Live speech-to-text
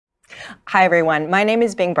Hi, everyone. My name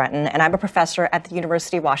is Brunton, and I'm a professor at the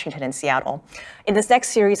University of Washington in Seattle. In this next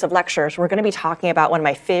series of lectures, we're going to be talking about one of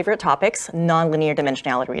my favorite topics, nonlinear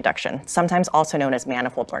dimensionality reduction, sometimes also known as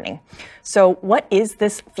manifold learning. So what is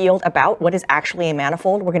this field about? What is actually a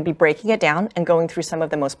manifold? We're going to be breaking it down and going through some of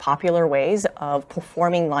the most popular ways of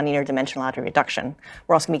performing nonlinear dimensionality reduction.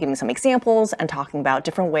 We're also going to be giving some examples and talking about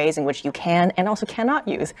different ways in which you can and also cannot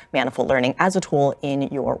use manifold learning as a tool in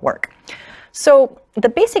your work. So the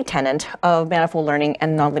basic tenet of manifold learning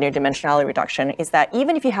and nonlinear dimensionality reduction is that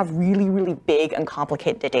even if you have really, really big and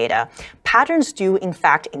complicated data, patterns do in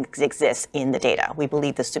fact exist in the data. We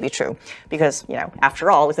believe this to be true because,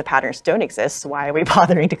 after all, if the patterns don't exist, why are we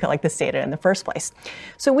bothering to collect this data in the first place?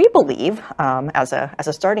 So we believe, as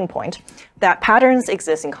a starting point, that patterns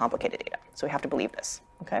exist in complicated data. So we have to believe this,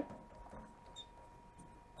 okay?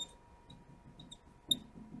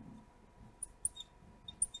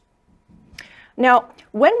 Now,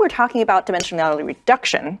 when we're talking about dimensionality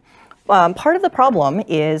reduction, part of the problem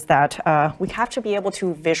is that we have to be able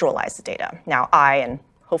to visualize the data. Now, I, and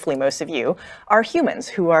hopefully most of you, are humans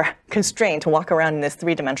who are constrained to walk around in this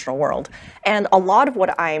three-dimensional world. And a lot of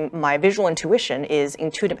what my visual intuition is in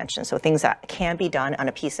two dimensions, so things that can be done on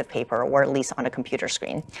a piece of paper or at least on a computer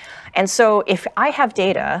screen. And so if I have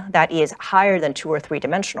data that is higher than 2 or 3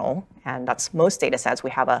 dimensional, and that's most data sets,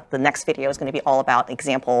 the next video is going to be all about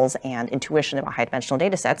examples and intuition about high-dimensional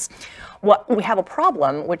data sets. We have a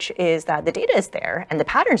problem, which is that the data is there, and the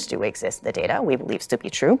patterns do exist in the data, we believe to be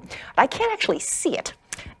true, but I can't actually see it.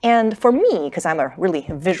 And for me, because I'm a really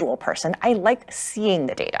visual person, I like seeing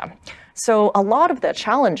the data. So a lot of the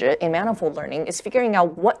challenge in manifold learning is figuring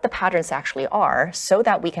out what the patterns actually are so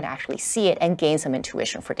that we can actually see it and gain some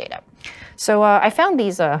intuition for data. So I found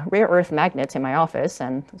these rare earth magnets in my office,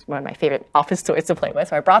 and it's one of my favorite office toys to play with,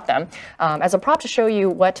 so I brought them as a prop to show you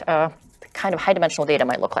what kind of high-dimensional data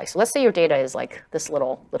might look like. So let's say your data is like this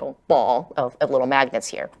little ball of little magnets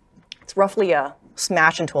here. It's roughly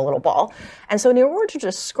smashed into a little ball. And so in order to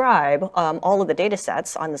describe all of the data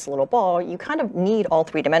sets on this little ball, you kind of need all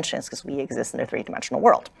 3 dimensions because we exist in a 3-dimensional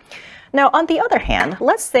world. Now, on the other hand,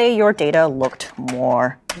 let's say your data looked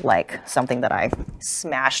more like something that I've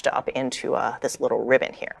smashed up into this little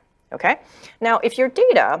ribbon here, okay? Now, if your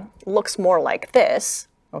data looks more like this,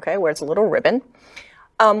 okay, where it's a little ribbon,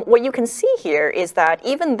 what you can see here is that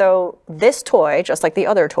even though this toy, just like the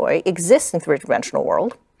other toy, exists in the 3-dimensional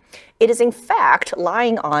world, it is in fact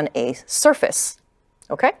lying on a surface,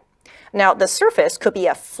 okay? Now, the surface could be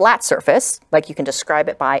a flat surface, like you can describe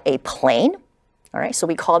it by a plane, all right? So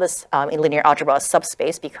we call this in linear algebra a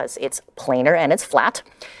subspace because it's planar and it's flat.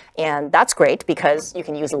 And that's great because you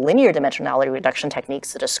can use linear dimensionality reduction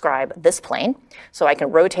techniques to describe this plane. So I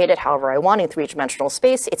can rotate it however I want in 3-dimensional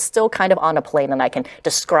space. It's still kind of on a plane and I can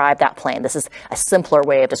describe that plane. This is a simpler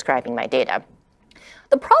way of describing my data.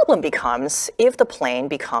 The problem becomes if the plane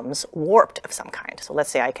becomes warped of some kind. So let's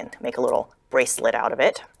say I can make a little bracelet out of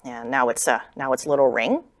it, and now it's a little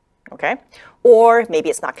ring, okay? Or maybe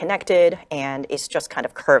it's not connected and it's just kind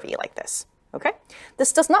of curvy like this, okay?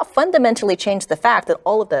 This does not fundamentally change the fact that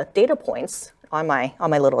all of the data points on my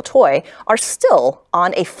little toy are still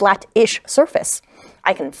on a flat-ish surface.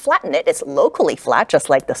 I can flatten it. It's locally flat, just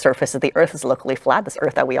like the surface of the Earth is locally flat, this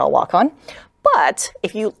Earth that we all walk on. But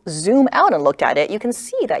if you zoom out and look at it, you can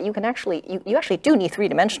see that you actually do need 3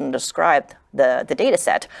 dimensions to describe the data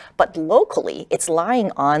set. But locally, it's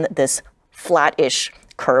lying on this flat-ish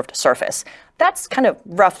curved surface. That's kind of,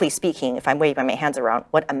 roughly speaking, if I'm waving my hands around,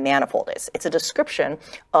 what a manifold is. It's a description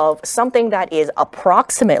of something that is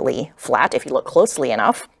approximately flat, if you look closely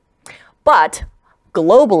enough, but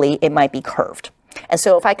globally, it might be curved. And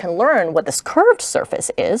so if I can learn what this curved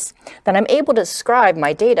surface is, then I'm able to describe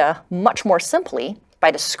my data much more simply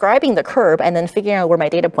by describing the curve and then figuring out where my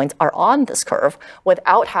data points are on this curve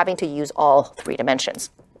without having to use all 3 dimensions.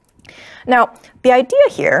 Now, the idea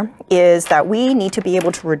here is that we need to be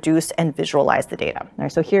able to reduce and visualize the data.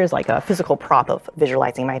 Right, so here's like a physical prop of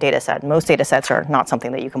visualizing my data set. Most data sets are not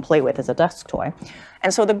something that you can play with as a desk toy.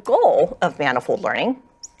 And so the goal of manifold learning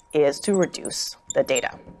is to reduce the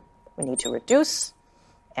data. We need to reduce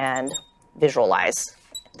and visualize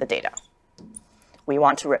the data. We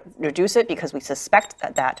want to reduce it because we suspect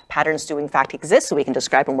that patterns do in fact exist, so we can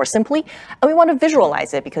describe them more simply. And we want to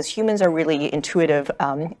visualize it because humans are really intuitive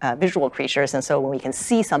visual creatures. And so when we can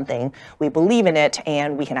see something, we believe in it,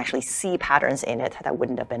 and we can actually see patterns in it that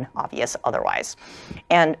wouldn't have been obvious otherwise.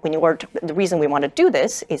 And the reason we want to do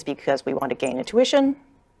this is because we want to gain intuition,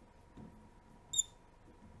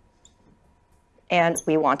 and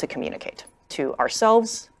we want to communicate to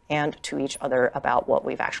ourselves and to each other about what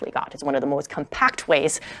we've actually got. It's one of the most compact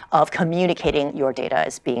ways of communicating your data,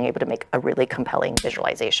 is being able to make a really compelling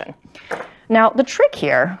visualization. Now, the trick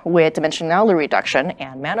here with dimensionality reduction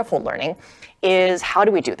and manifold learning is, how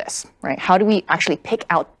do we do this, right? How do we actually pick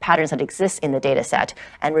out patterns that exist in the data set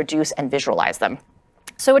and reduce and visualize them?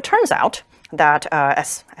 So it turns out that,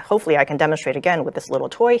 as hopefully I can demonstrate again with this little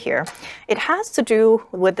toy here, it has to do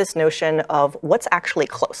with this notion of what's actually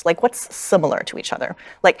close, like what's similar to each other.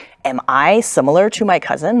 Like, am I similar to my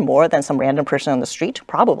cousin more than some random person on the street?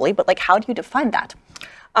 Probably, but like, how do you define that?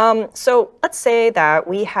 So let's say that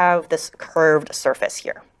we have this curved surface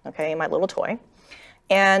here, okay, my little toy.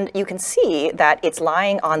 And you can see that it's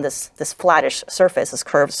lying on this flattish surface, this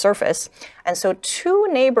curved surface. And so two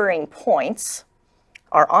neighboring points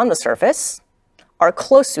are on the surface, are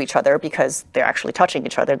close to each other because they're actually touching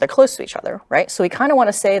each other. They're close to each other, right? So we kind of want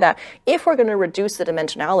to say that if we're going to reduce the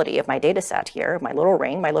dimensionality of my data set here, my little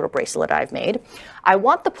ring, my little bracelet I've made, I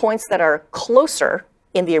want the points that are closer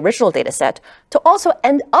in the original data set to also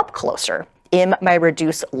end up closer in my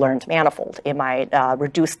reduced learned manifold, in my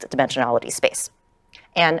reduced dimensionality space.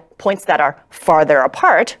 And points that are farther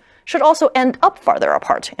apart should also end up farther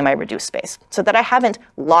apart in my reduced space, so that I haven't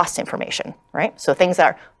lost information, right? So things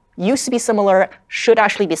that used to be similar should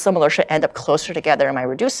actually be similar, should end up closer together in my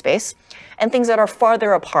reduced space. And things that are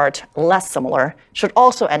farther apart, less similar, should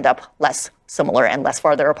also end up less similar and less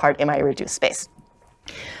farther apart in my reduced space.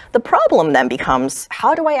 The problem then becomes,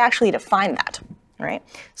 how do I actually define that? Right?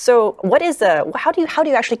 So what is how do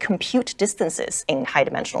you actually compute distances in high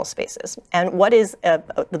dimensional spaces? And what is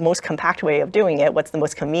the most compact way of doing it? What's the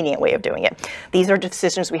most convenient way of doing it? These are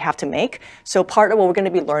decisions we have to make. So part of what we're going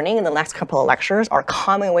to be learning in the next couple of lectures are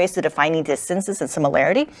common ways to defining distances and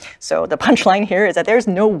similarity. So the punchline here is that there's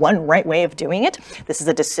no one right way of doing it. This is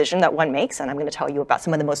a decision that one makes, and I'm going to tell you about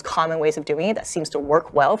some of the most common ways of doing it that seems to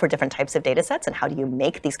work well for different types of data sets, and how do you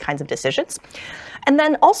make these kinds of decisions. And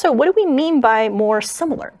then also, what do we mean by more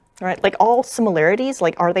similar, right? Like, all similarities,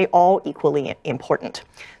 like, are they all equally important?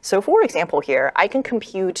 So for example here, I can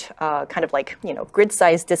compute kind of like,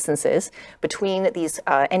 grid-sized distances between these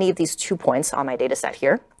any of these 2 points on my data set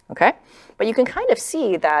here, okay? But you can kind of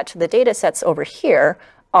see that the data sets over here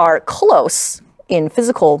are close in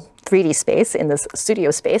physical 3D space, in this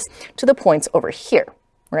studio space, to the points over here,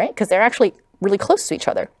 right? Because they're actually really close to each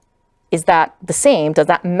other. Is that the same? Does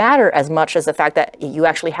that matter as much as the fact that you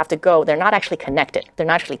actually have to go? They're not actually connected. They're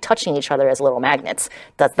not actually touching each other as little magnets.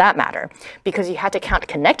 Does that matter? Because you had to count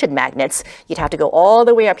connected magnets, you'd have to go all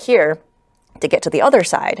the way up here to get to the other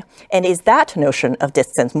side. And is that notion of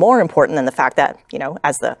distance more important than the fact that,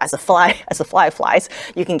 as a fly flies,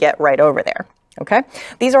 you can get right over there? Okay?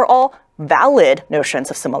 These are all valid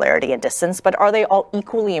notions of similarity and distance, but are they all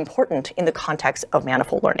equally important in the context of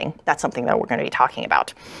manifold learning? That's something that we're going to be talking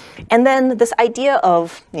about. And then this idea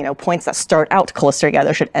of, points that start out close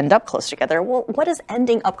together should end up close together. Well, what does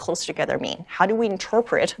ending up close together mean? How do we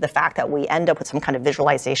interpret the fact that we end up with some kind of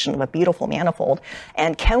visualization of a beautiful manifold?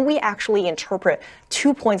 And can we actually interpret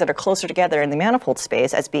 2 points that are closer together in the manifold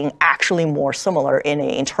space as being actually more similar in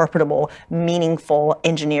an interpretable, meaningful,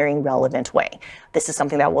 engineering relevant way? This is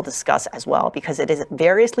something that we'll discuss as well, because it is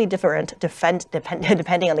variously different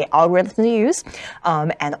depending on the algorithms you use,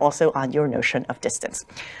 and also on your notion of distance.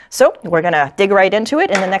 So we're going to dig right into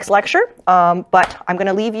it in the next lecture, but I'm going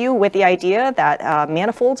to leave you with the idea that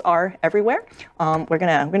manifolds are everywhere. We're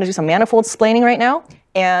going to do some manifold explaining right now.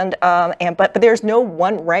 But there's no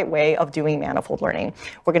one right way of doing manifold learning.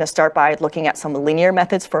 We're going to start by looking at some linear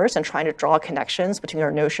methods first and trying to draw connections between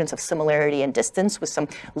our notions of similarity and distance with some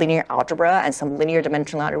linear algebra and some linear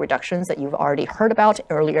dimensionality reductions that you've already heard about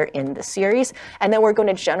earlier in the series. And then we're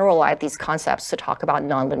going to generalize these concepts to talk about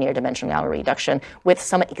nonlinear dimensionality reduction with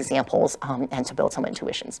some examples and to build some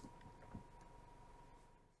intuitions.